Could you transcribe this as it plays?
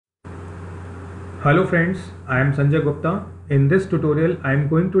Hello friends, I am Sanjay Gupta. In this tutorial, I am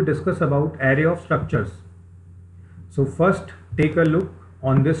going to discuss about array of structures. So first, take a look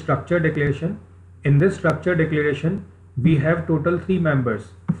on this structure declaration. In this structure declaration, we have total 3 members.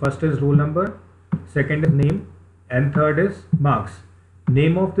 First is roll number, second is name, and third is marks.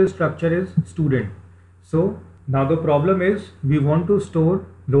 Name of this structure is student. So now the problem is we want to store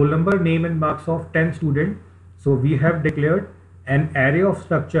roll number, name and marks of 10 students. So we have declared an array of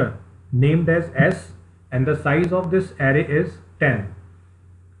structure named as S, and the size of this array is 10.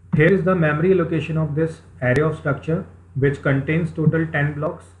 Here is the memory allocation of this array of structure, which contains total 10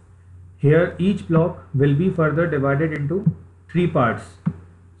 blocks. Here each block will be further divided into 3 parts.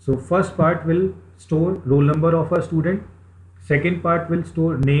 So first part will store roll number of a student, second part will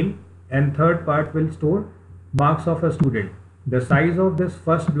store name, and third part will store marks of a student. The size of this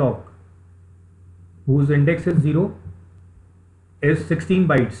first block, whose index is 0, is 16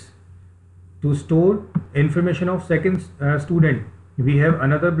 bytes. To store information of second student, we have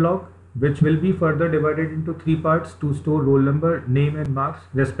another block which will be further divided into 3 parts to store roll number, name and marks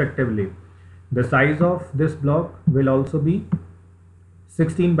respectively. The size of this block will also be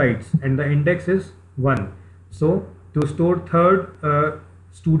 16 bytes and the index is 1. So to store third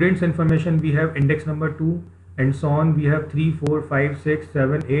student's information, we have index number 2 and so on. We have 3, 4, 5, 6,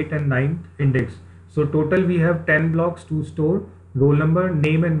 7, 8 and 9 index. So total we have 10 blocks to store roll number,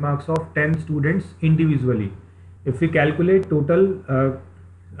 name and marks of 10 students individually. If we calculate total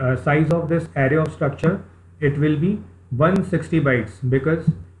size of this array of structure, it will be 160 bytes because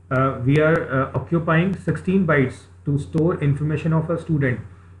we are occupying 16 bytes to store information of a student,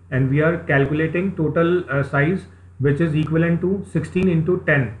 and we are calculating total size which is equivalent to 16 into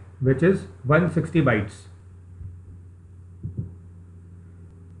 10, which is 160 bytes.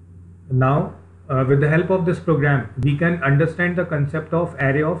 Now with the help of this program, we can understand the concept of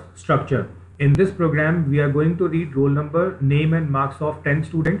array of structure. In this program, we are going to read roll number, name and marks of 10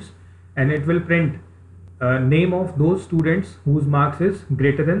 students, and it will print name of those students whose marks is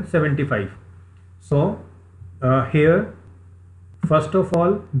greater than 75. So here, first of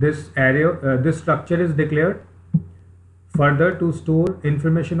all, this array, this structure is declared. Further, to store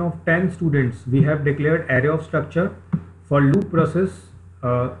information of 10 students, we have declared array of structure. For loop process,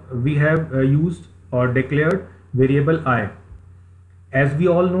 we have used or declared variable I. As we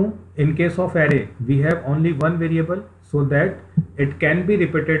all know, in case of array, we have only one variable so that it can be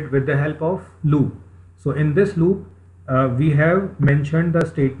repeated with the help of loop. So in this loop, we have mentioned the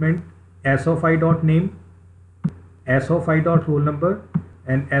statement s of I dot name, s of I dot roll number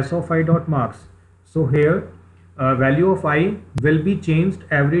and s of I dot marks. So here value of I will be changed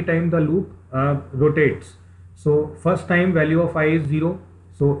every time the loop rotates. So first time value of I is 0.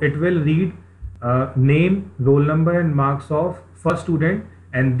 So it will read name, roll number and marks of first student,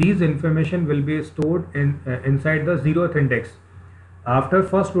 and these information will be stored in inside the 0th index. After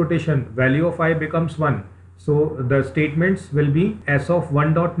first rotation, value of I becomes 1. So the statements will be s of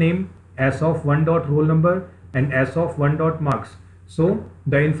 1 dot name, s of 1 dot roll number and s of 1 dot marks. So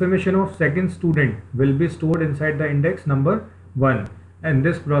the information of second student will be stored inside the index number 1, and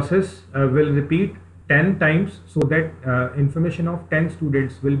this process will repeat 10 times so that information of 10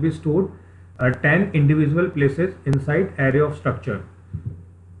 students will be stored 10 individual places inside array of structure.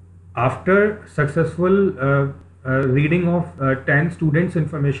 After successful reading of 10 students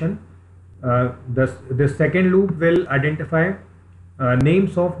information, the second loop will identify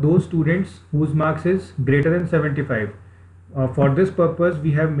names of those students whose marks is greater than 75. For this purpose,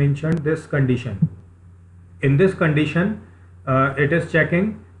 we have mentioned this condition. In this condition, it is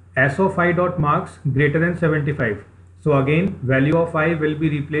checking s of I dot marks greater than 75. So again, value of I will be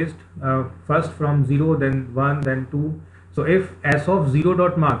replaced first from 0, then 1, then 2. So if s of 0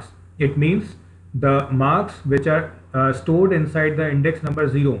 dot marks, it means the marks which are stored inside the index number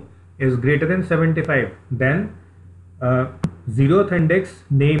 0 is greater than 75, then 0th index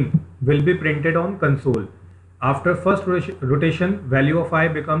name will be printed on console. After first rotation, value of I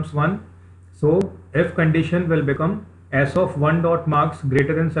becomes 1. So if condition will become s of 1 dot marks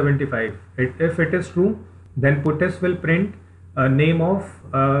greater than 75. If it is true, then puts will print a name of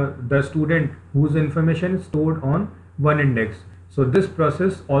the student whose information is stored on one index. So this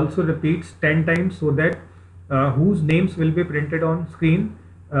process also repeats 10 times so that whose names will be printed on screen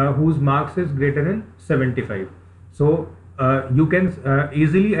whose marks is greater than 75. So you can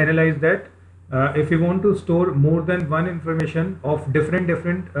easily analyze that if you want to store more than one information of different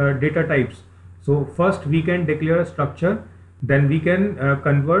data types. So first we can declare a structure, then we can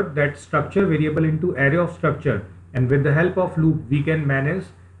convert that structure variable into array of structure, and with the help of loop we can manage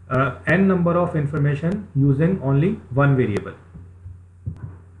n number of information using only one variable.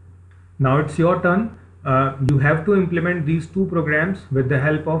 Now it's your turn. You have to implement these two programs with the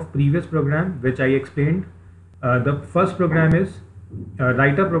help of previous program which I explained. The first program is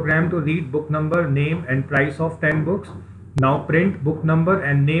write a program to read book number, name and price of 10 books. Now print book number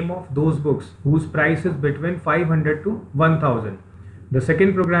and name of those books whose price is between 500 to 1000. The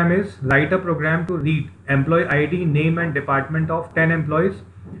second program is write a program to read employee ID, name and department of 10 employees.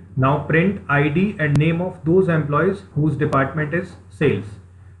 Now print ID and name of those employees whose department is sales.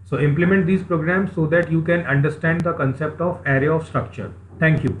 So implement these programs so that you can understand the concept of array of structure.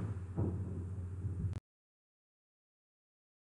 Thank you.